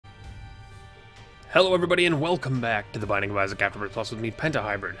Hello everybody and welcome back to the Binding of Isaac Afterbirth Plus with me,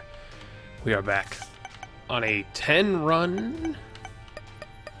 Pentahybrid. We are back on a 10 run...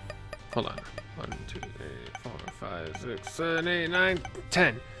 Hold on. 1, 2, 3, 4, 5, 6, 7, 8, 9,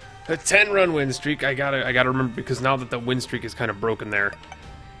 10. A 10 run win streak. I gotta remember, because now that the win streak is kind of broken there,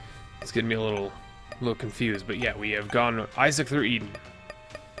 it's getting me a little confused. But yeah, we have gone Isaac through Eden.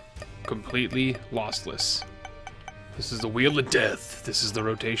 Completely lostless. This is the Wheel of Death. This is the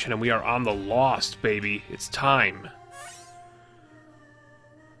rotation, and we are on the Lost, baby. It's time.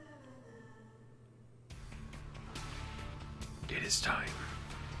 It is time.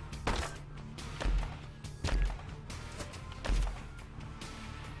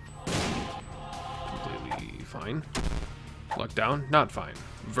 Completely fine. Luck down. Not fine.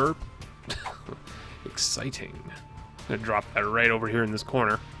 Verp. Exciting. I'm gonna drop that right over here in this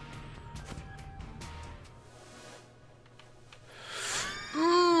corner.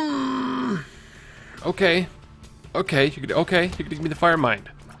 Okay, you could give me the Fire Mind.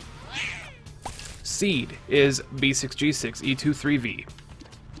 Seed is B6G6 E23V.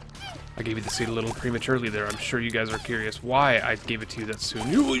 I gave you the seed a little prematurely there. I'm sure you guys are curious why I gave it to you that soon.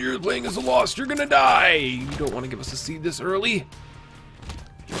 You're playing as a Lost. You're gonna die. You don't want to give us a seed this early.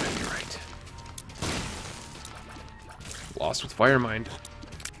 You might be right. Lost with Fire Mind.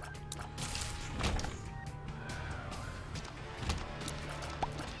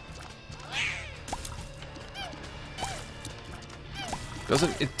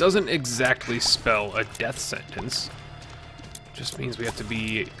 It doesn't exactly spell a death sentence. It just means we have to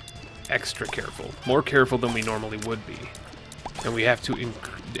be extra careful. More careful than we normally would be. And we have to,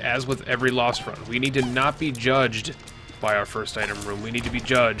 as with every Lost run, we need to not be judged by our first item room. We need to be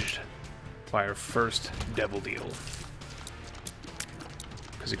judged by our first devil deal.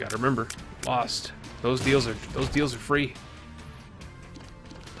 Because you gotta remember, Lost. Those deals are free.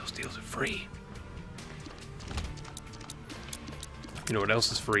 Those deals are free. You know what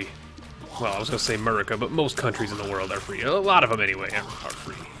else is free? Well, I was going to say America, but most countries in the world are free. A lot of them, anyway, are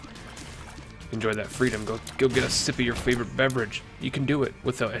free. Enjoy that freedom. Go get a sip of your favorite beverage. You can do it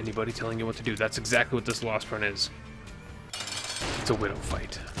without anybody telling you what to do. That's exactly what this Lost run is. It's a Widow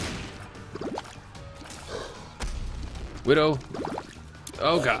fight. Widow.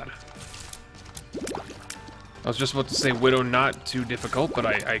 Oh, God. I was just about to say Widow not too difficult, but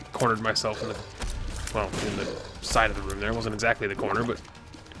I cornered myself in the side of the room there. It wasn't exactly the corner, but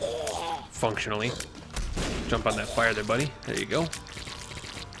functionally. Jump on that fire there, buddy. There you go. I'm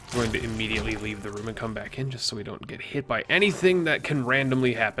going to immediately leave the room and come back in just so we don't get hit by anything that can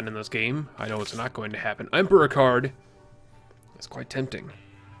randomly happen in this game. I know it's not going to happen. Emperor card. That's quite tempting.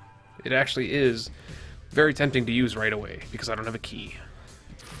 It actually is very tempting to use right away because I don't have a key.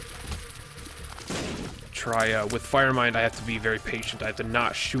 Try with Fire Mind, I have to be very patient. I have to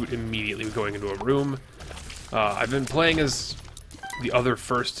not shoot immediately going into a room. I've been playing as the other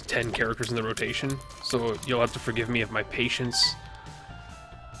first 10 characters in the rotation, so you'll have to forgive me if my patience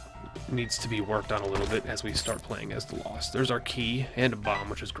needs to be worked on a little bit as we start playing as the Lost. There's our key and a bomb,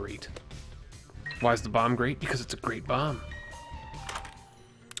 which is great. Why is the bomb great? Because it's a great bomb.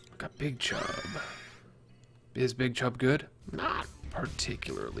 Got Big Chub. Is Big Chub good? Not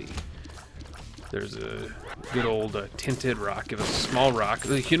particularly. There's a good old tinted rock. Give us a small rock.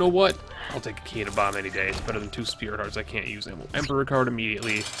 You know what? I'll take a key and a bomb any day. It's better than 2 spirit hearts. I can't use them. We'll Emperor card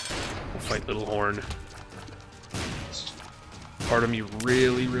immediately. We'll fight Little Horn. Part of me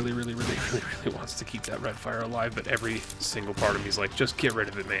really wants to keep that red fire alive, but every single part of me is like, just get rid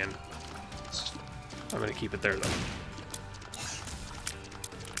of it, man. I'm gonna keep it there though.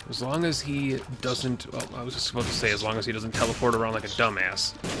 As long as he doesn't, well, I was just about to say, as long as he doesn't teleport around like a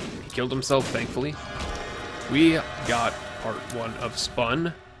dumbass. He killed himself, thankfully. We got part 1 of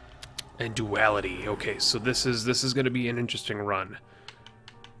Spun and Duality. Okay, so this is going to be an interesting run.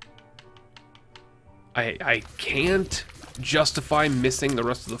 I can't justify missing the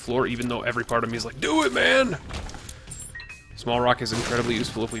rest of the floor, even though every part of me is like, do it, man! Small rock is incredibly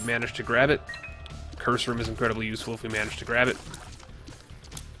useful if we manage to grab it. Curse room is incredibly useful if we manage to grab it.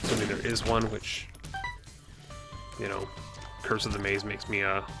 Assuming there is one, which, you know, Curse of the Maze makes me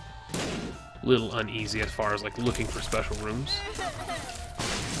a little uneasy as far as like looking for special rooms.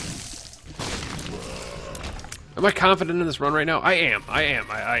 Am I confident in this run right now? I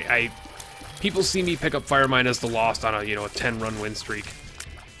am. People see me pick up Fire Mind as the Lost on a, you know, a 10-run win streak,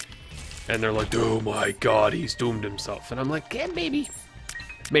 and they're like, oh my God, he's doomed himself, and I'm like, yeah, maybe.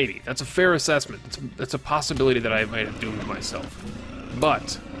 That's a fair assessment. That's a possibility that I might have doomed myself,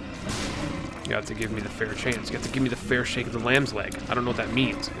 but You have to give me the fair chance. You have to give me the fair shake of the lamb's leg. I don't know what that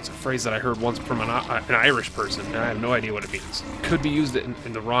means. It's a phrase that I heard once from an Irish person, and I have no idea what it means. Could be used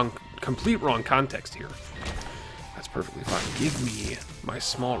in the wrong, complete wrong context here. That's perfectly fine. Give me my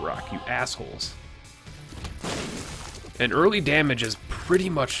small rock, you assholes. And early damage is pretty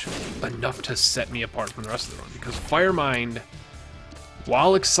much enough to set me apart from the rest of the run, because Fire Mind,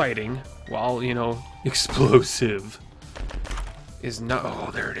 while exciting, while, you know, explosive, is not...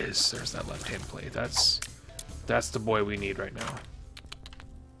 Oh, there it is. There's that left-hand play. That's the boy we need right now.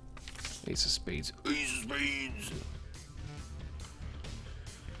 Ace of Spades. Ace of Spades!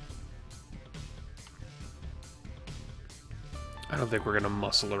 I don't think we're going to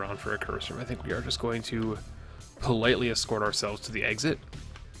muscle around for a cursor. I think we are just going to politely escort ourselves to the exit.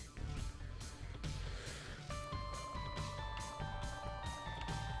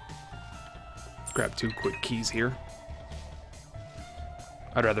 Grab 2 quick keys here.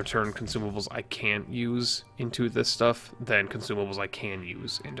 I'd rather turn consumables I can't use into this stuff than consumables I can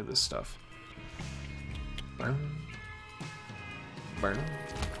use into this stuff.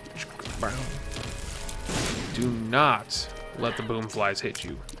 Do not let the boom flies hit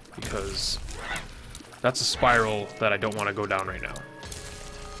you, because that's a spiral that I don't want to go down right now.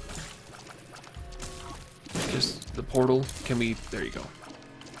 Just the portal, can we... There you go.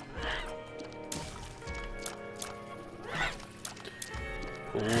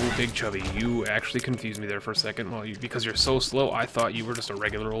 Oh, Big Chubby, you actually confused me there for a second. Well, because you're so slow, I thought you were just a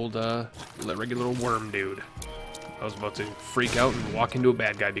regular old worm dude. I was about to freak out and walk into a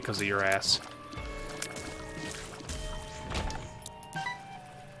bad guy because of your ass.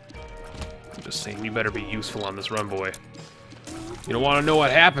 I'm just saying, you better be useful on this run, boy. You don't want to know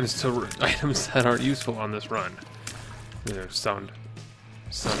what happens to items that aren't useful on this run. Sounded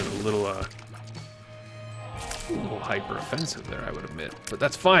a little hyper offensive there, I would admit. But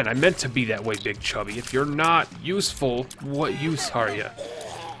that's fine. I meant to be that way, Big Chubby. If you're not useful, what use are you?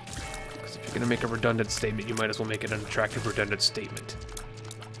 Because if you're going to make a redundant statement, you might as well make it an attractive, redundant statement.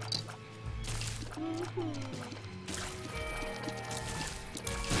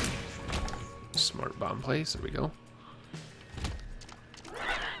 Smart bomb place. There we go.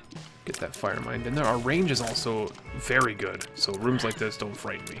 Get that Fire Mind in there. Our range is also very good, so rooms like this don't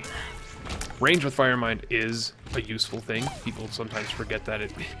frighten me. Range with Fire Mind is a useful thing. People sometimes forget that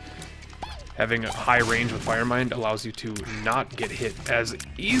having a high range with Fire Mind allows you to not get hit as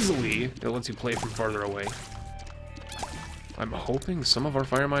easily. It lets you play from farther away. I'm hoping some of our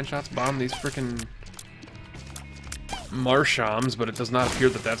Fire Mind shots bomb these frickin' Marshams, but it does not appear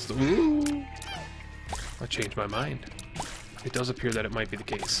that that's the... Ooh! I changed my mind. It does appear that it might be the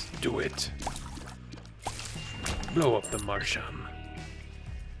case. Do it. Blow up the Marsham.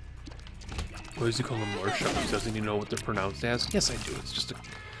 Why does he call them Marshams? Doesn't he know what they're pronounced as? Yes, I do. It's just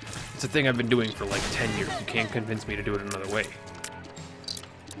it's a thing I've been doing for like 10 years. You can't convince me to do it another way.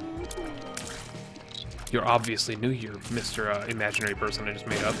 You're obviously new here, Mr. Imaginary person I just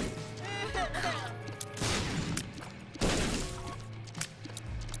made up.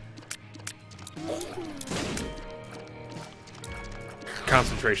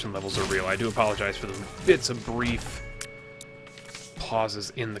 Concentration levels are real. I do apologize for the bits of brief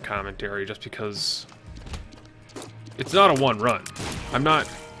pauses in the commentary, just because it's not a one run.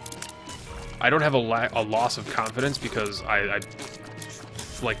 I don't have a loss of confidence, because I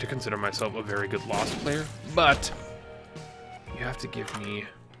like to consider myself a very good Lost player, but you have to give me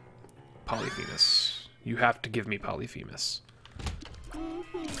Polyphemus. You have to give me Polyphemus.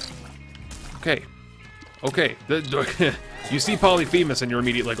 Okay. Okay. You see Polyphemus and you're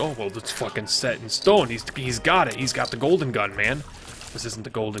immediately like, oh, well, it's fucking set in stone. He's got it. He's got the golden gun, man. This isn't the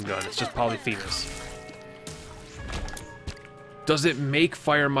golden gun. It's just Polyphemus. Does it make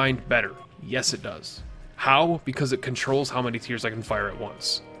Fire Mind better? Yes, it does. How? Because it controls how many tiers I can fire at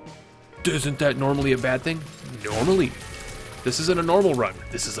once. Isn't that normally a bad thing? Normally. This isn't a normal run.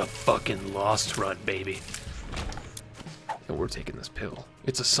 This is a fucking Lost run, baby. And we're taking this pill.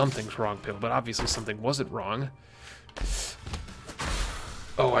 It's a something's wrong pill, but obviously something wasn't wrong.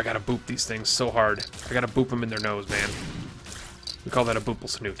 Oh, I gotta boop these things so hard. I gotta boop them in their nose, man. We call that a boople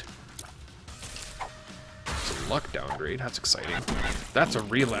snoot. It's a luck downgrade. That's exciting. That's a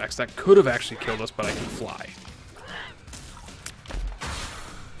relax. That could have actually killed us, but I can fly.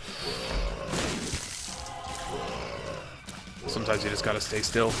 Sometimes you just gotta stay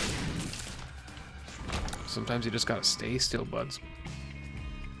still. Sometimes you just gotta stay still, buds.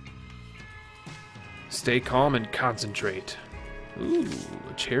 Stay calm and concentrate. Ooh,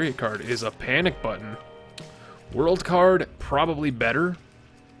 a chariot card is a panic button. World card, probably better.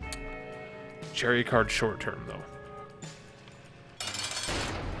 Chariot card short term, though.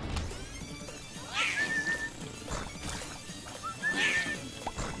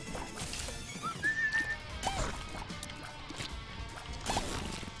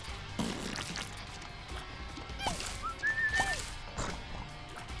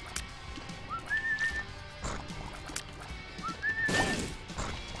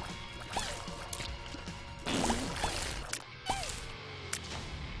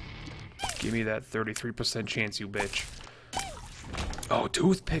 Give me that 33% chance, you bitch. Oh,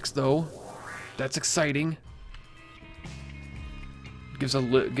 toothpicks, though. That's exciting. Gives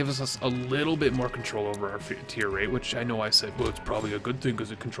us a little bit more control over our tier rate, which I know I said, well, it's probably a good thing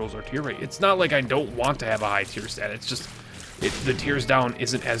because it controls our tier rate. It's not like I don't want to have a high tier stat. It's just the tiers down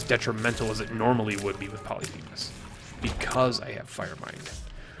isn't as detrimental as it normally would be with Polyphemus because I have Fire Mind.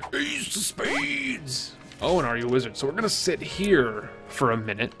 Ace of Spades! Oh, and are you a wizard? So we're going to sit here for a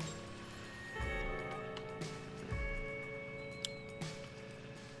minute.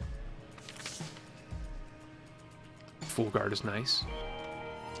 Full guard is nice.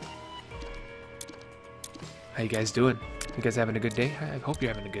 How you guys doing? You guys having a good day? I hope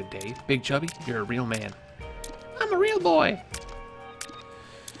you're having a good day. Big Chubby, you're a real man. I'm a real boy.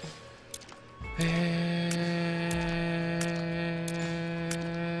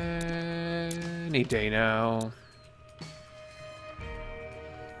 Any day now.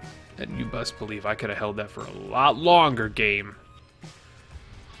 And you best believe I could have held that for a lot longer, game.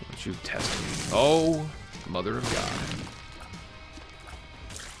 Don't you test me. Oh, mother of God.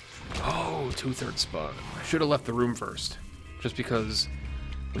 Oh, 2/3 spawn. I should have left the room first. Just because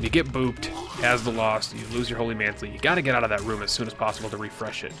when you get booped as the Lost, you lose your Holy Mantle, you gotta get out of that room as soon as possible to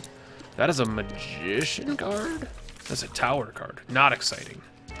refresh it. That is a Magician card? That's a Tower card. Not exciting.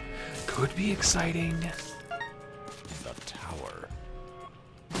 Could be exciting. The Tower.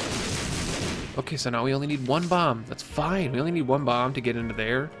 Okay, so now we only need one bomb. That's fine. We only need one bomb to get into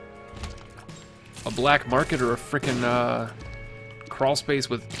there. A black market or a frickin' crawl space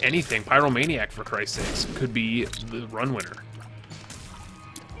with anything. Pyromaniac, for Christ's sakes, could be the run winner.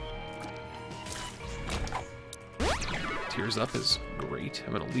 Tears Up is great.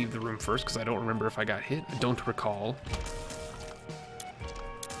 I'm gonna leave the room first because I don't remember if I got hit. I don't recall.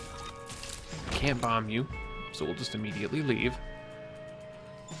 I can't bomb you, so we'll just immediately leave.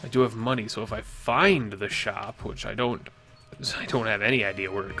 I do have money, so if I find the shop, which I don't have any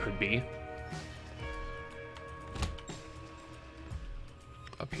idea where it could be.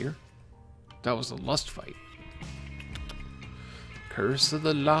 Up here? That was a lust fight. Curse of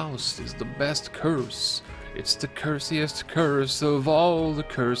the Lost is the best curse. It's the cursiest curse of all the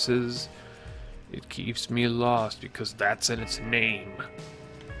curses. It keeps me lost because that's in its name.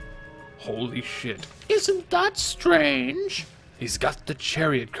 Holy shit. Isn't that strange? He's got the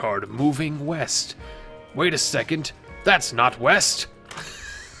chariot card moving west. Wait a second. That's not west.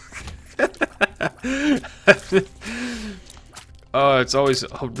 Oh, it's always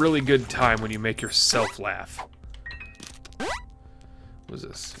a really good time when you make yourself laugh. What is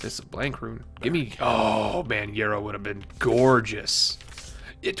this? It's a blank rune. Give me... Oh, man, Yarrow would have been gorgeous.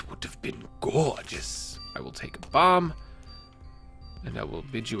 It would have been gorgeous. I will take a bomb, and I will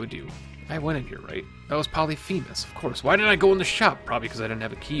bid you adieu. I went in here, right? That was Polyphemus, of course. Why didn't I go in the shop? Probably because I didn't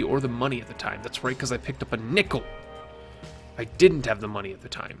have a key or the money at the time. That's right, because I picked up a nickel. I didn't have the money at the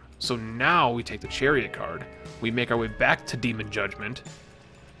time. So now we take the chariot card. We make our way back to Demon Judgment.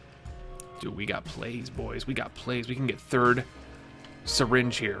 Dude, we got plays, boys. We got plays. We can get third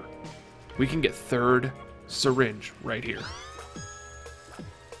syringe here. We can get third syringe right here.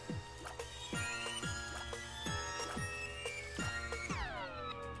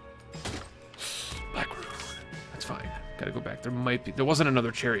 Black rune. That's fine. Gotta go back. There wasn't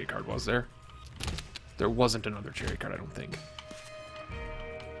another chariot card, was there? There wasn't another chariot card, I don't think.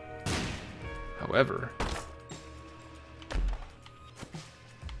 However,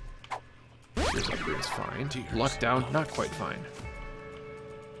 Tears Upgrade is fine. Luck down, not quite fine.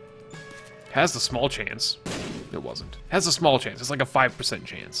 Has the small chance. It wasn't. Has a small chance. It's like a 5%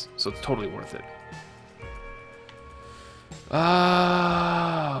 chance, so it's totally worth it.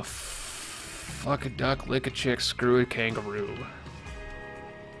 Fuck a duck, lick a chick, screw a kangaroo.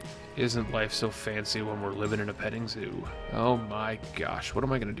 Isn't life so fancy when we're living in a petting zoo? Oh my gosh, what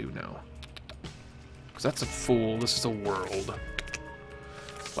am I gonna do now? Because that's a fool, this is a world.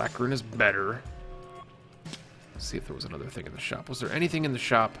 Black rune is better. Let's see if there was another thing in the shop. Was there anything in the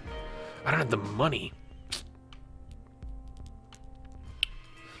shop? I don't have the money.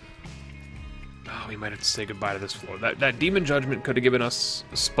 Oh, we might have to say goodbye to this floor. That Demon Judgment could have given us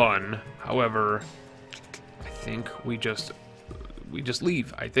a spun. However, I think we just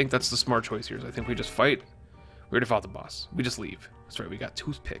leave. I think that's the smart choice here. I think we just fight. We already fought the boss. We just leave. That's right, we got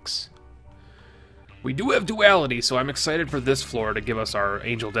toothpicks. We do have duality, so I'm excited for this floor to give us our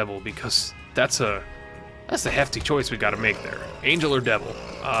Angel Devil, because that's a hefty choice we gotta make there. Angel or Devil?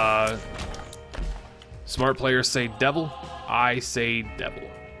 Smart players say Devil. I say Devil.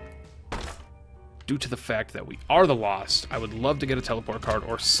 Due to the fact that we are the Lost, I would love to get a teleport card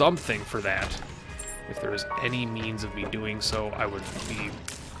or something for that. If there is any means of me doing so, I would be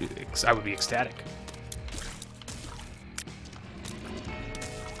I would be ecstatic.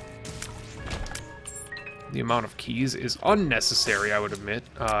 The amount of keys is unnecessary, I would admit.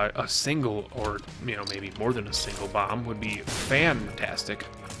 A single, or, you know, maybe more than a single bomb would be fantastic.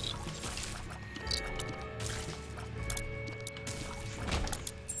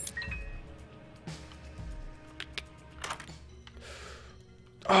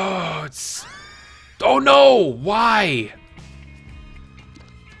 Oh, it's... Oh no! Why?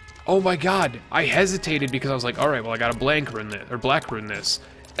 Oh my god. I hesitated because I was like, alright, well I gotta blank rune this, or black rune this.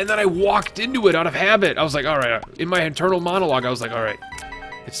 And then I walked into it out of habit. I was like, alright, in my internal monologue, I was like, alright,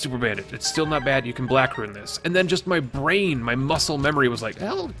 it's Super Bandit. It's still not bad, you can black rune this. And then just my brain, my muscle memory was like,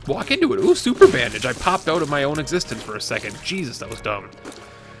 hell, walk into it. Ooh, Super Bandage. I popped out of my own existence for a second. Jesus, that was dumb.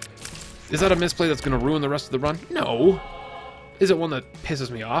 Is that a misplay that's gonna ruin the rest of the run? No. Is it one that pisses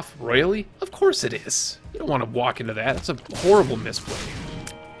me off royally? Of course it is. You don't want to walk into that. That's a horrible misplay.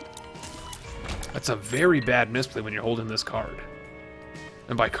 That's a very bad misplay when you're holding this card.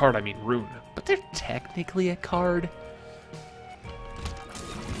 And by card, I mean rune. But they're technically a card.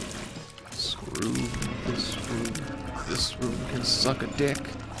 Screw this rune. This rune can suck a dick.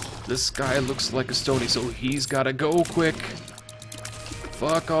 This guy looks like a stony, so he's gotta go quick.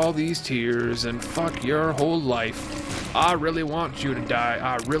 Fuck all these tears and fuck your whole life. I really want you to die.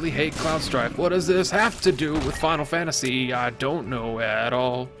 I really hate Cloud Strife. What does this have to do with Final Fantasy? I don't know at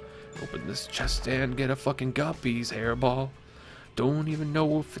all. Open this chest and get a fucking Guppy's hairball. Don't even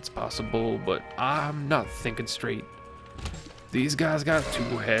know if it's possible, but I'm not thinking straight. These guys got 2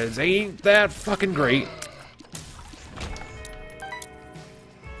 heads. Ain't that fucking great?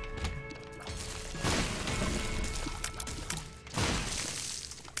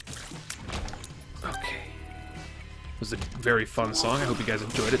 It was a very fun song. I hope you guys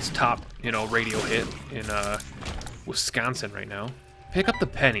enjoyed it. It's top, you know, radio hit in Wisconsin right now. Pick up the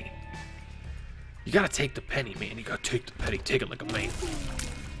penny. You gotta take the penny, man. You gotta take the penny. Take it like a man.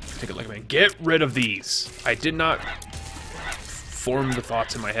 Take it like a man. Get rid of these. I did not form the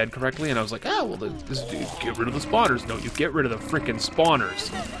thoughts in my head correctly, and I was like, oh, well, this get rid of the spawners. No, you get rid of the freaking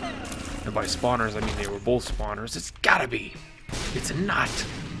spawners. And by spawners, I mean they were both spawners. It's gotta be. It's not.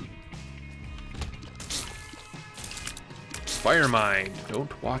 Fire mine.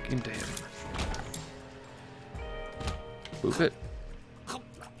 Don't walk into him. Boop it.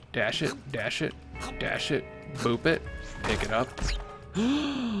 Dash it. Dash it. Dash it. Boop it. Pick it up.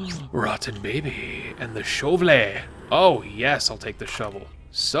 Rotten baby. And the shovel. Oh, yes, I'll take the shovel.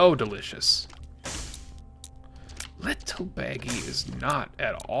 So delicious. Little Baggy is not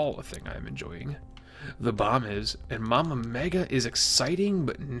at all a thing I'm enjoying. The bomb is, and Mama Mega is exciting,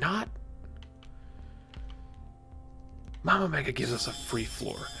 but not... Mama Mega gives us a free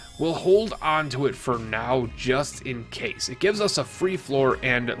floor. We'll hold on to it for now, just in case. It gives us a free floor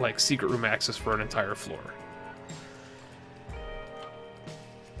and, like, secret room access for an entire floor.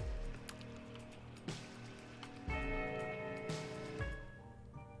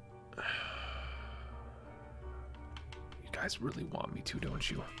 You guys really want me to,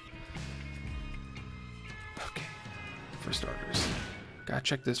 don't you? Okay. For starters, gotta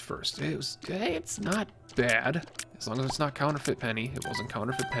check this first. Hey, it's not bad. As long as it's not counterfeit penny. It wasn't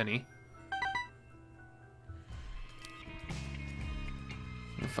counterfeit penny.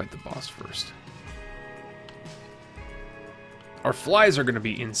 I'm gonna fight the boss first. Our flies are gonna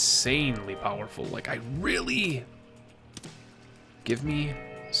be insanely powerful. Like, I really... Give me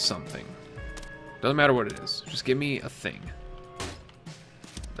something. Doesn't matter what it is. Just give me a thing.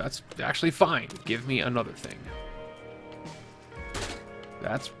 That's actually fine. Give me another thing.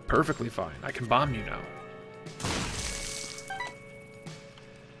 That's perfectly fine. I can bomb you now.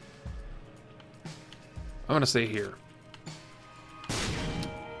 I'm gonna stay here.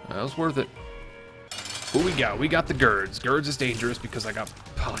 That was worth it. Who we got? We got the Girds. Girds is dangerous because I got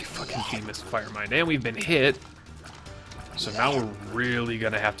poly-fucking-famous Fire Mine. And we've been hit. So now we're really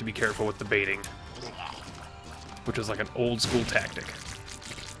gonna have to be careful with the baiting. Which is like an old school tactic.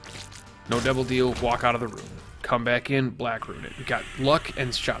 No double deal, walk out of the room. Come back in, black rune it. We got luck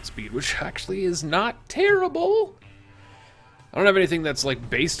and shot speed, which actually is not terrible. I don't have anything that's like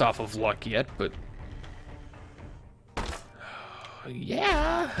based off of luck yet, but...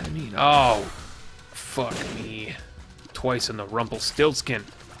 yeah, I mean, oh, fuck me. Twice in the Rumpelstiltskin.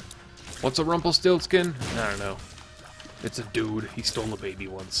 What's a Rumpelstiltskin? I don't know. It's a dude. He stole a baby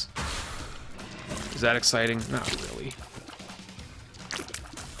once. Is that exciting? Not really.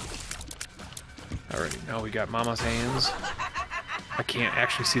 Alrighty, now we got Mama's hands. I can't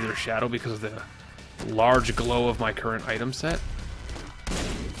actually see their shadow because of the large glow of my current item set.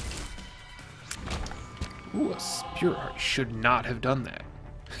 Ooh, a Spirit Heart. Should not have done that.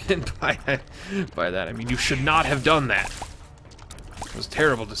 And by that, I mean you should not have done that. It was a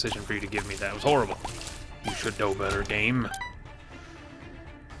terrible decision for you to give me that. It was horrible. You should know better, game.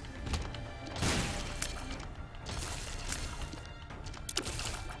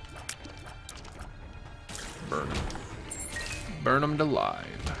 Burn them. Burn them alive.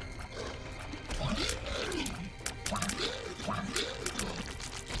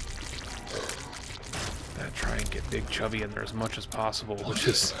 Try and get Big Chubby in there as much as possible, which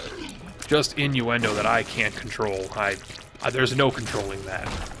is just innuendo that I can't control. There's no controlling that.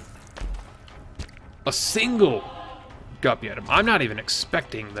 A single guppy item. I'm not even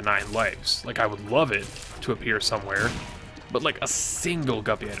expecting the 9 lives. Like, I would love it to appear somewhere, but like a single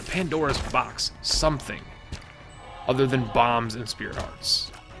guppy item. Pandora's box. Something. Other than bombs and spirit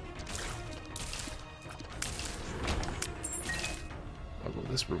hearts. I'll go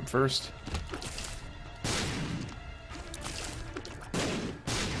this room first.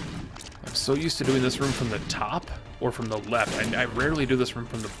 I'm so used to doing this room from the top or from the left. I rarely do this room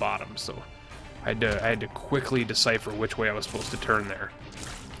from the bottom, so I had to quickly decipher which way I was supposed to turn there.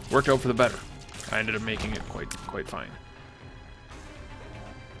 Worked out for the better. I ended up making it quite fine.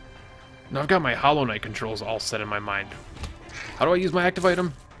 Now I've got my Hollow Knight controls all set in my mind. How do I use my active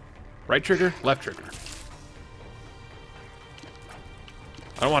item? Right trigger, left trigger.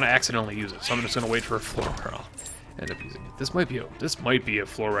 I don't want to accidentally use it, so I'm just going to wait for a floor where I'll end up using it. This might be a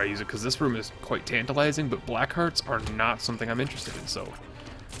floor where I use it, because this room is quite tantalizing, but black hearts are not something I'm interested in, so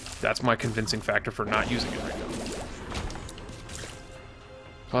that's my convincing factor for not using it right now.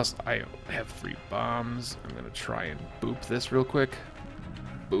 Plus, I have 3 bombs. I'm going to try and boop this real quick.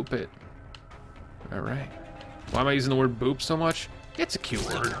 Boop it. Alright. Why am I using the word boop so much? It's a cute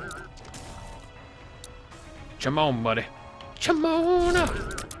word. Come on, buddy. Come on up.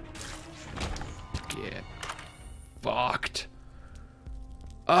 Get fucked.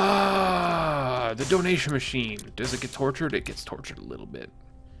 Ah, the donation machine. Does it get tortured? It gets tortured a little bit.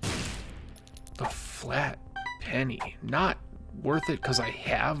 The flat penny. Not worth it because I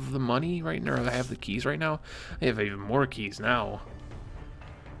have the money right now, or I have the keys right now. I have even more keys now.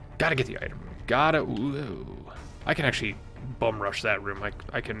 Gotta get the item. Gotta. Ooh. I can actually bum rush that room.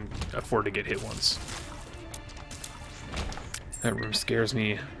 I can afford to get hit once. That room scares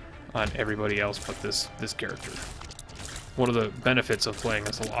me on everybody else but this character. One of the benefits of playing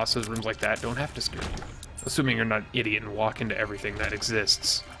as a Lost is rooms like that don't have to scare you. Assuming you're not an idiot and walk into everything that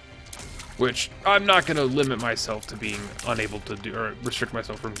exists. Which I'm not going to limit myself to being unable to do, or restrict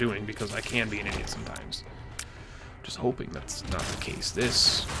myself from doing, because I can be an idiot sometimes. Just hoping that's not the case.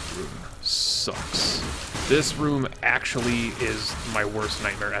 This room sucks. This room actually is my worst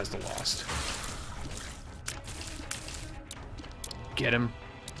nightmare as the Lost. Get him,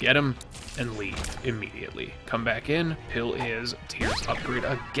 and leave immediately. Come back in, pill is tears upgrade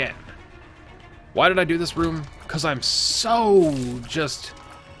again. Why did I do this room? Because I'm so just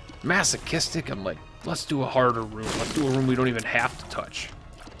masochistic. I'm like, let's do a harder room. Let's do a room we don't even have to touch.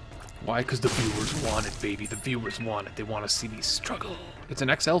 Why? Because the viewers want it, baby. The viewers want it. They want to see me struggle. It's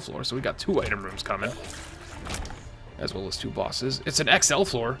an XL floor, so we got 2 item rooms coming. As well as 2 bosses. It's an XL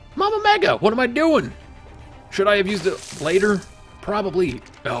floor. Mama Mega, what am I doing? Should I have used it later? Probably.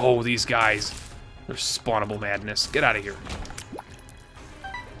 Oh, these guys. They're spawnable madness. Get out of here.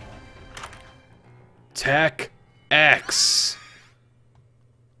 Tech X.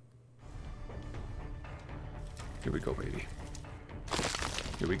 Here we go, baby.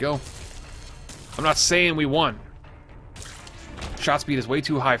 Here we go. I'm not saying we won. Shot speed is way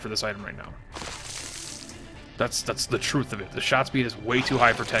too high for this item right now. That's the truth of it. The shot speed is way too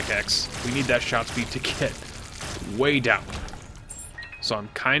high for Tech X. We need that shot speed to get way down. So I'm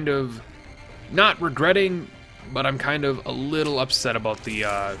kind of not regretting, but I'm kind of a little upset about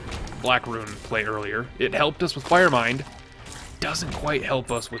the Black Rune play earlier. It helped us with Firemind. Doesn't quite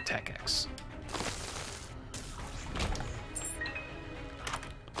help us with Tech X.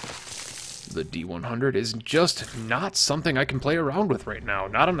 The D100 is just not something I can play around with right now.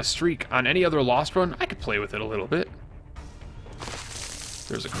 Not on a streak. On any other Lost run, I could play with it a little bit.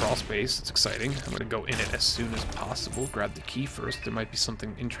 There's a crawl space. It's exciting. I'm going to go in it as soon as possible. Grab the key first. There might be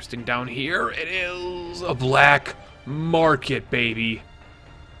something interesting down here. It is a black market, baby.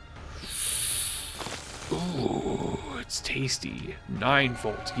 Ooh, it's tasty. 9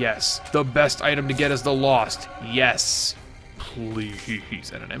 volt. Yes. The best item to get is the Lost. Yes.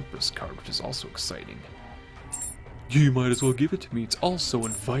 Please. And an Empress card, which is also exciting. You might as well give it to me. It's also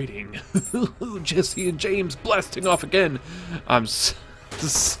inviting. Jesse and James blasting off again. I'm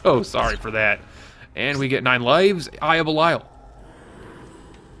so sorry for that. And we get 9 lives. Eye of Belial.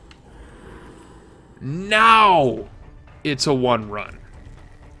 Now it's a 1 run.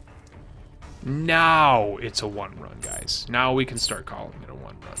 Now it's a one run, guys. Now we can start calling it a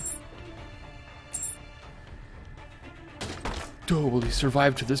one run. Oh, will he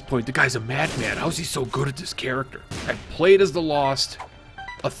survive to this point? The guy's a madman. How is he so good at this character? I've played as the Lost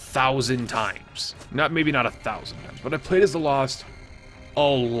 1,000 times. Maybe not 1,000 times, but I've played as the Lost a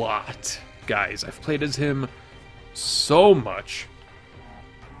lot. Guys, I've played as him so much.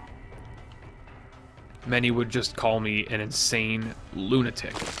 Many would just call me an insane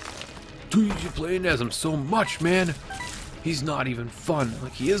lunatic. Dude, you're playing as him so much, man. He's not even fun.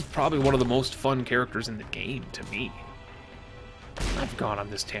 Like, he is probably one of the most fun characters in the game to me. I've gone on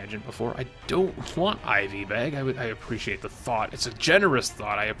this tangent before. I don't want IV Bag. I appreciate the thought. It's a generous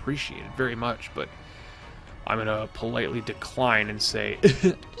thought. I appreciate it very much, but I'm gonna politely decline and say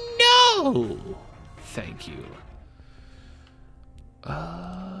no. Thank you.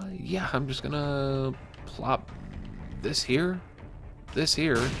 Yeah, I'm just gonna plop this here,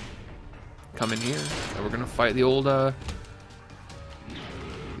 come in here, and we're gonna fight the old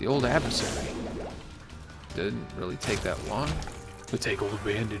adversary. Didn't really take that long. We take old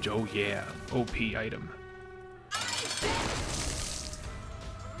bandage. Oh yeah, OP item.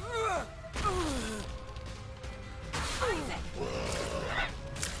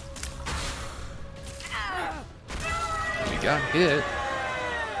 We got hit.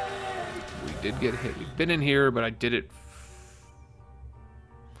 We did get hit. We've been in here, but I did it.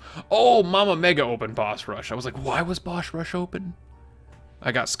 Oh, Mama Mega open boss rush. I was like, why was boss rush open?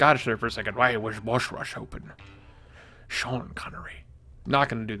 I got Scottish there for a second. Why was boss rush open? Sean Connery. Not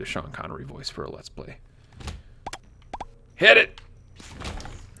gonna do the Sean Connery voice for a Let's Play. Hit it!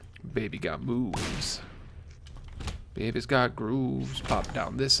 Baby got moves. Baby's got grooves. Pop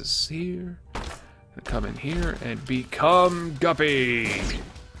down. This is here. Come in here and become Guppy.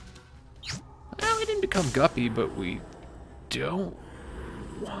 Well, we didn't become Guppy, but we don't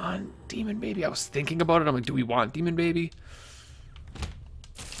want Demon Baby. I was thinking about it. I'm like, do we want Demon Baby?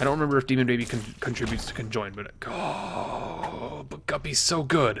 I don't remember if Demon Baby contributes to conjoin, but oh, but Guppy's so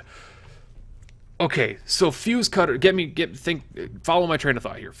good. Okay, so Fuse Cutter, follow my train of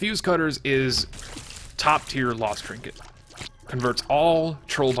thought here. Fuse Cutters is top tier Lost Trinket. Converts all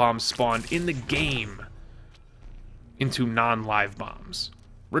troll bombs spawned in the game into non-live bombs.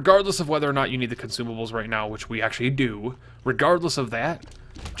 Regardless of whether or not you need the consumables right now, which we actually do, regardless of that,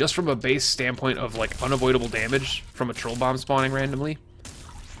 just from a base standpoint of like unavoidable damage from a troll bomb spawning randomly,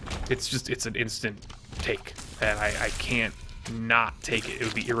 it's an instant take, and I can't not take it. It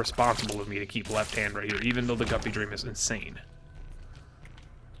would be irresponsible of me to keep left hand right here, even though the Guppy Dream is insane.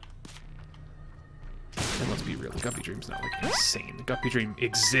 And let's be real, the Guppy Dream's not like insane. The Guppy Dream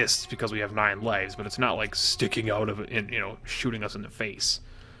exists because we have 9 lives, but it's not like sticking out of it and, you know, shooting us in the face.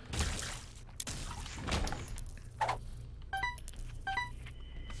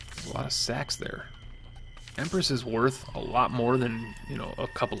 There's a lot of sacks there. Empress is worth a lot more than, you know, a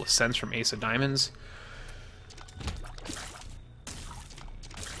couple of cents from Ace of Diamonds.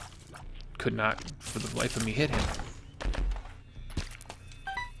 Could not, for the life of me, hit him.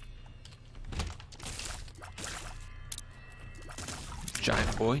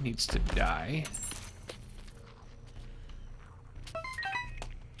 Giant boy needs to die.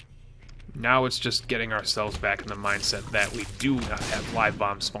 Now it's just getting ourselves back in the mindset that we do not have live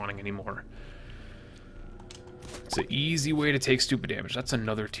bombs spawning anymore. It's an easy way to take stupid damage. That's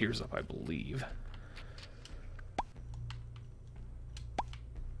another Tears Up, I believe.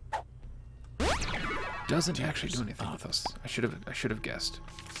 Doesn't actually do anything with us. I should have guessed.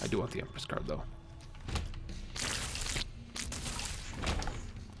 I do want the Empress card though.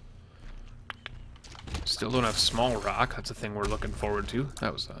 Still don't have Small Rock. That's a thing we're looking forward to.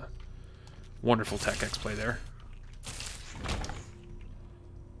 That was a wonderful Tech X play there.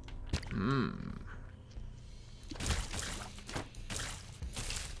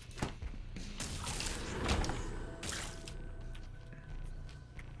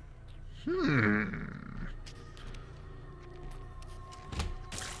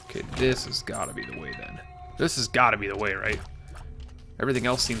 Okay, this has got to be the way then. This has got to be the way, right? Everything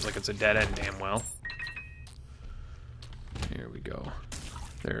else seems like it's a dead end damn well. Here we go.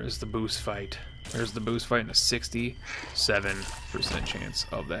 There is the boost fight. There's the boost fight and a 67% chance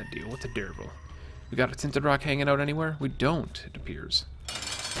of that deal with the Daredevil. We got a Tinted Rock hanging out anywhere? We don't, it appears.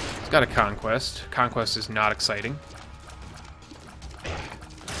 It's got a Conquest. Conquest is not exciting.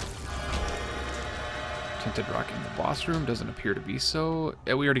 Tinted Rock in the boss room doesn't appear to be so.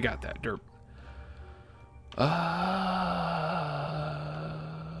 Yeah, we already got that. Derp.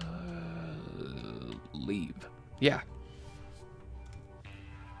 Leave. Yeah.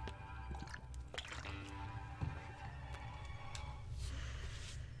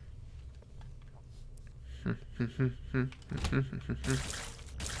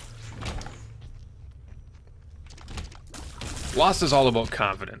 Lost is all about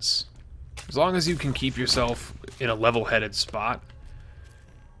confidence. As long as you can keep yourself in a level-headed spot,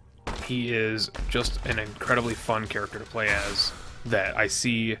 he is just an incredibly fun character to play as that I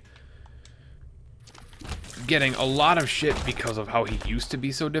see getting a lot of shit because of how he used to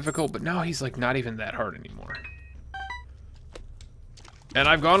be so difficult, but now he's like not even that hard anymore. And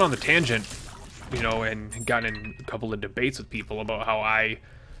I've gone on the tangent, you know, and gotten in a couple of debates with people about how I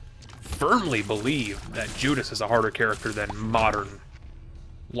firmly believe that Judas is a harder character than modern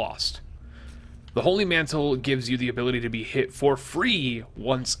Lost. The Holy Mantle gives you the ability to be hit for free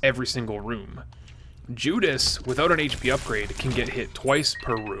once every single room. Judas, without an HP upgrade, can get hit twice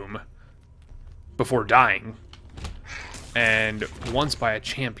per room before dying, and once by a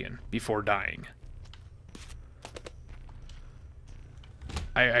champion before dying.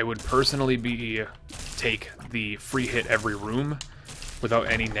 I would personally take the free hit every room without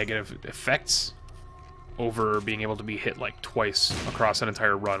any negative effects over being able to be hit like twice across an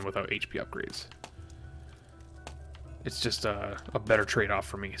entire run without HP upgrades. It's just a better trade-off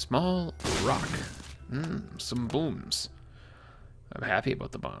for me. Small rock. Some booms. I'm happy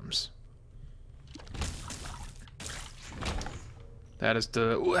about the bombs. That is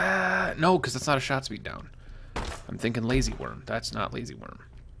the... no, because that's not a shot speed down. I'm thinking Lazy Worm. That's not Lazy Worm.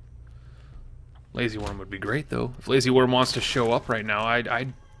 Lazy Worm would be great, though. If Lazy Worm wants to show up right now,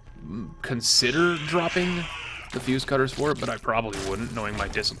 I'd consider dropping the fuse cutters for it, but I probably wouldn't, knowing my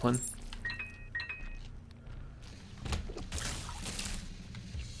discipline.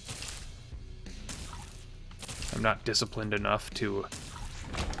 I'm not disciplined enough to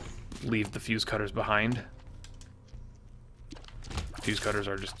leave the fuse cutters behind. Fuse cutters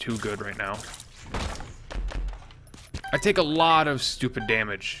are just too good right now. I take a lot of stupid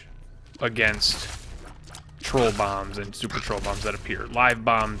damage against troll bombs and super troll bombs that appear. Live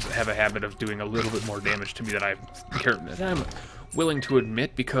bombs have a habit of doing a little bit more damage to me that I'm willing to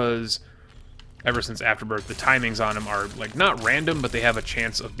admit, because ever since Afterbirth, the timings on them are like not random, but they have a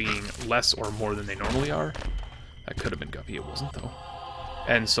chance of being less or more than they normally are. That could have been Guppy, it wasn't though.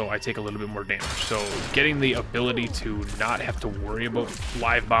 And so I take a little bit more damage. So getting the ability to not have to worry about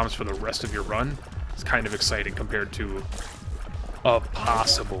live bombs for the rest of your run is kind of exciting compared to a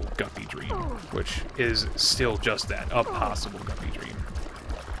possible Guppy Dream, which is still just that, a possible Guppy Dream.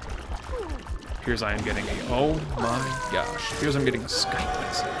 Here's I am getting a, oh my gosh, here's I'm getting a Skype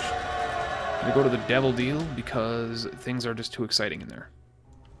message. I'm gonna go to the devil deal because things are just too exciting in there.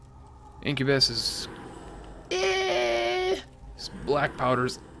 Incubus is black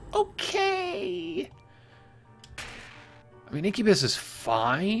powder's okay. I mean, Incubus is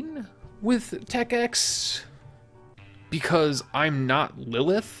fine with Tech X because I'm not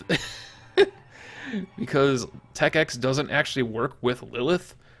Lilith. Because Tech X doesn't actually work with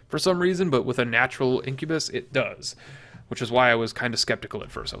Lilith for some reason, but with a natural Incubus it does, which is why I was kind of skeptical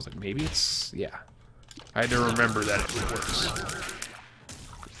at first. I was like, maybe it's, yeah. I had to remember that it works.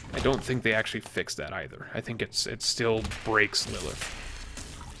 I don't think they actually fixed that either. I think it still breaks Lilith.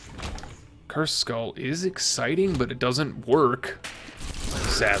 Cursed Skull is exciting, but it doesn't work,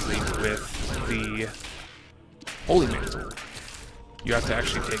 sadly, with the Holy Mantle. You have to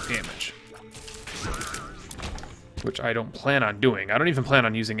actually take damage, which I don't plan on doing. I don't even plan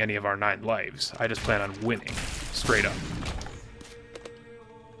on using any of our 9 lives. I just plan on winning, straight up.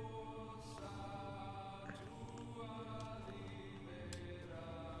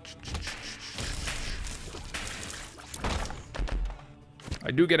 I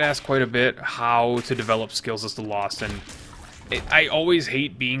do get asked quite a bit how to develop skills as the Lost, and I always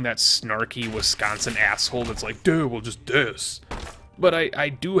hate being that snarky Wisconsin asshole that's like, dude, well, just this. But I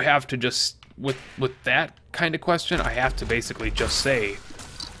do have to just, with that kind of question, I have to basically just say,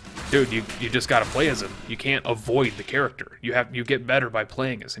 dude, you just gotta play as him. You can't avoid the character. You get better by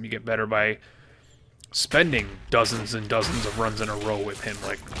playing as him. You get better by spending dozens and dozens of runs in a row with him.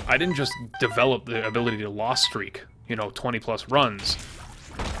 Like, I didn't just develop the ability to Lost streak, you know, 20+ runs.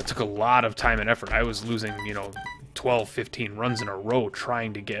 It took a lot of time and effort. I was losing, you know, 12, 15 runs in a row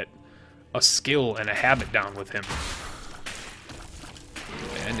trying to get a skill and a habit down with him.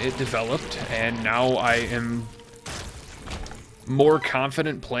 And it developed, and now I am more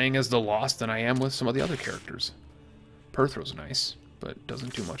confident playing as the Lost than I am with some of the other characters. Perthro's nice, but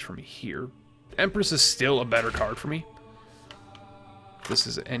doesn't do much for me here. Empress is still a better card for me. If this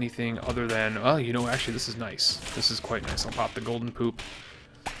is anything other than, oh, you know, actually this is nice. This is quite nice. I'll pop the golden poop.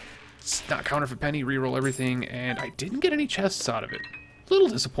 It's not counterfeit penny, reroll everything, and I didn't get any chests out of it. A little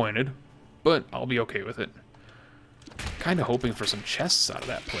disappointed, but I'll be okay with it. Kind of hoping for some chests out of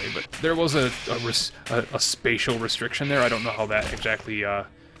that play, but there was a spatial restriction there. I don't know how that exactly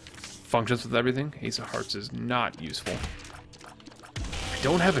functions with everything. Ace of Hearts is not useful. I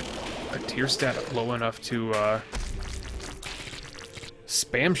don't have a tier stat low enough to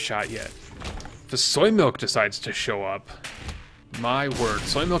spam shot yet. The soy milk decides to show up. My word,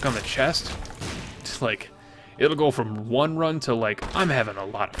 soy milk on the chest. It's like, it'll go from one run to like, I'm having a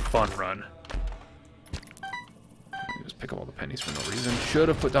lot of fun run. Just pick up all the pennies for no reason. Should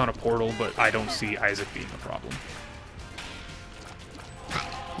have put down a portal, but I don't see Isaac being a problem.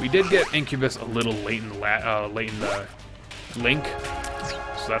 We did get Incubus a little late in the link,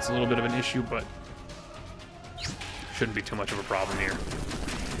 so that's a little bit of an issue, but shouldn't be too much of a problem here.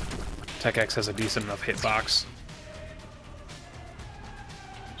 Tech X has a decent enough hitbox.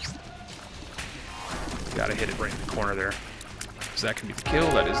 Gotta hit it right in the corner there. So that can be the kill,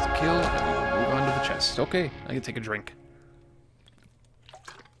 that is the kill, and we will move on to the chest. Okay, I can take a drink.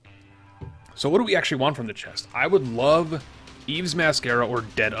 So what do we actually want from the chest? I would love Eve's Mascara or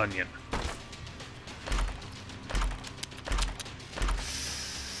Dead Onion.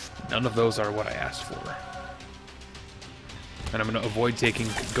 None of those are what I asked for. And I'm going to avoid taking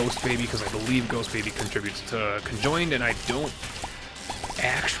Ghost Baby because I believe Ghost Baby contributes to Conjoined, and I don't...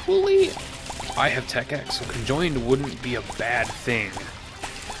 Actually, I have Tech X, so Conjoined wouldn't be a bad thing.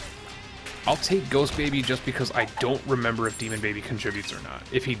 I'll take Ghost Baby just because I don't remember if Demon Baby contributes or not.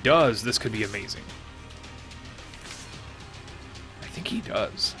 If he does, this could be amazing. I think he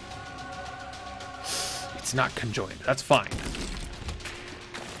does. It's not Conjoined. That's fine.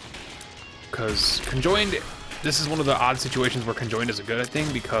 Because Conjoined... This is one of the odd situations where Conjoined is a good thing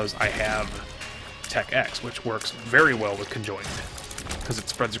because I have Tech X, which works very well with Conjoined. Because it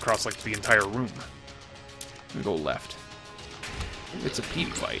spreads across, like, the entire room. We go left. It's a peep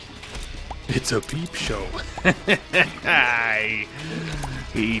fight. It's a peep show.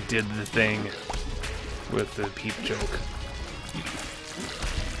 He did the thing with the peep joke.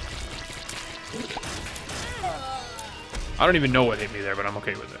 I don't even know what hit me there, but I'm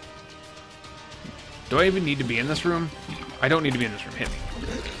okay with it. Do I even need to be in this room? I don't need to be in this room. Hit me.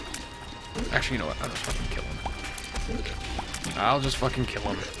 Actually, you know what? I'll just fucking kill him. I'll just fucking kill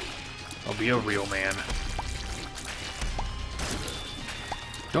him. I'll be a real man.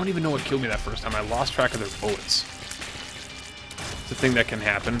 Don't even know what killed me that first time. I lost track of their bullets. It's a thing that can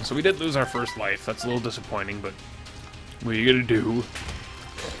happen. So we did lose our first life. That's a little disappointing, but what are you gonna do?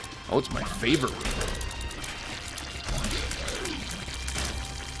 Oh, it's my favorite room.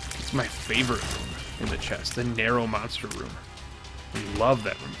 It's my favorite room in the chest. The narrow monster room. We love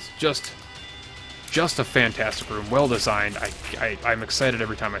that room. It's just a fantastic room. Well designed. I'm excited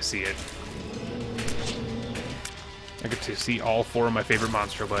every time I see it. I get to see all four of my favorite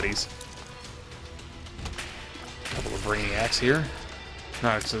monster buddies. A couple of brainiacs here.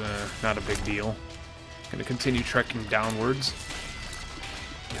 Not a big deal. Gonna continue trekking downwards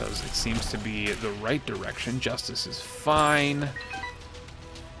because it seems to be the right direction. Justice is fine.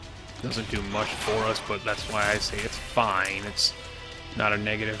 Doesn't do much for us, but that's why I say it's fine. It's not a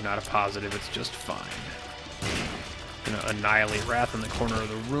negative, not a positive. It's just fine. Gonna annihilate Wrath in the corner of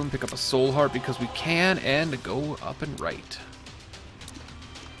the room, pick up a soul heart because we can, and go up and right.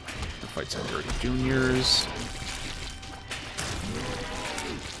 We'll fight some dirty juniors.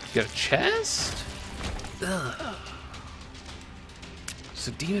 Got a chest? Ugh.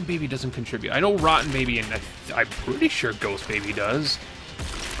 So Demon Baby doesn't contribute. I know Rotten Baby and I'm pretty sure Ghost Baby does.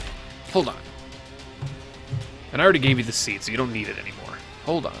 Hold on. And I already gave you the seed, so you don't need it anymore.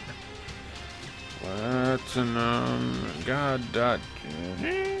 Hold on. Platinum, God.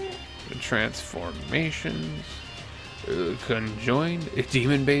 Transformations. Conjoined.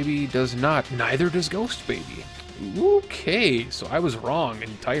 Demon Baby does not. Neither does Ghost Baby. Okay, so I was wrong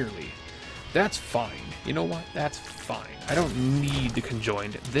entirely. That's fine. You know what? That's fine. I don't need the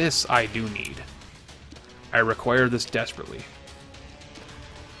Conjoined. This I do need. I require this desperately.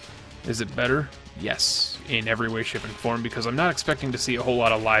 Is it better? Yes, in every way, shape, and form, because I'm not expecting to see a whole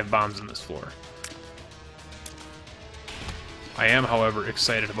lot of live bombs in this floor. I am, however,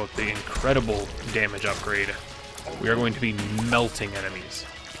 excited about the incredible damage upgrade. We are going to be melting enemies.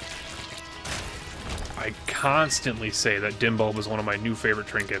 I constantly say that Dim Bulb is one of my new favorite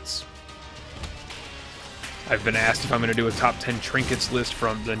trinkets. I've been asked if I'm going to do a top 10 trinkets list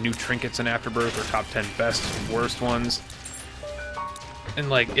from the new trinkets in Afterbirth, or top 10 best and worst ones. And,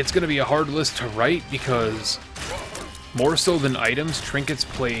 like, it's going to be a hard list to write because, more so than items, trinkets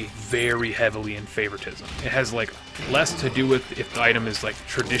play very heavily in favoritism. It has, like, less to do with if the item is, like,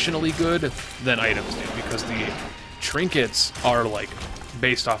 traditionally good than items do, because the trinkets are, like,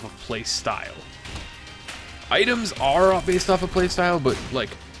 based off of play style. items are based off of playstyle, but like,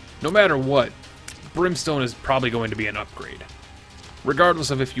 no matter what, Brimstone is probably going to be an upgrade, regardless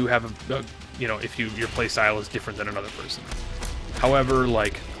of if you have you know, if your playstyle is different than another person. However,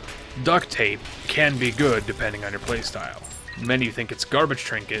 like, duct tape can be good depending on your playstyle. Many think it's garbage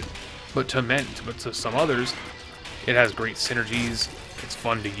trinket, but to some others, it has great synergies. It's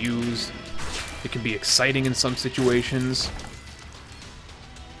fun to use. It can be exciting in some situations.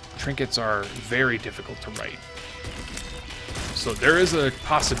 Trinkets are very difficult to write. So there is a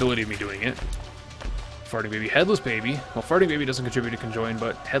possibility of me doing it. Farting Baby, Headless Baby. Well, Farting Baby doesn't contribute to Conjoin,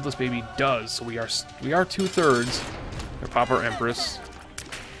 but Headless Baby does. So we are 2/3. We're pop our Empress.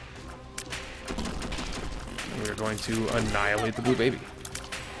 And we're going to annihilate the Blue Baby.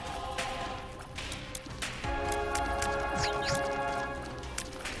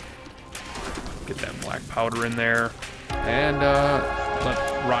 Get that black powder in there. And let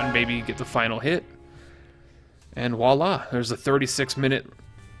Rotten Baby get the final hit. And voila, there's a 36-minute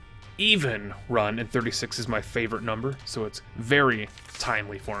even run, and 36 is my favorite number, so it's very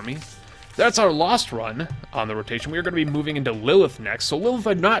timely for me. That's our Lost run on the rotation. We are going to be moving into Lilith next. So Lilith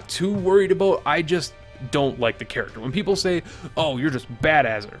I'm not too worried about. I just don't like the character. When people say, oh, you're just bad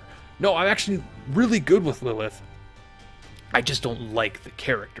as her. No, I'm actually really good with Lilith. I just don't like the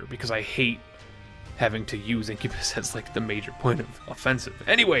character because I hate having to use Incubus as like the major point of offensive.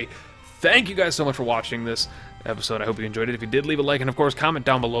 Anyway, thank you guys so much for watching this episode. I hope you enjoyed it. If you did, leave a like, and of course comment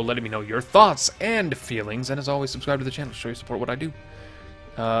down below letting me know your thoughts and feelings. And as always, subscribe to the channel to show you support what I do.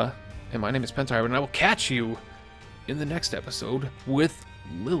 And my name is Pentar, and I will catch you in the next episode with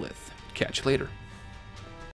Lilith. Catch you later.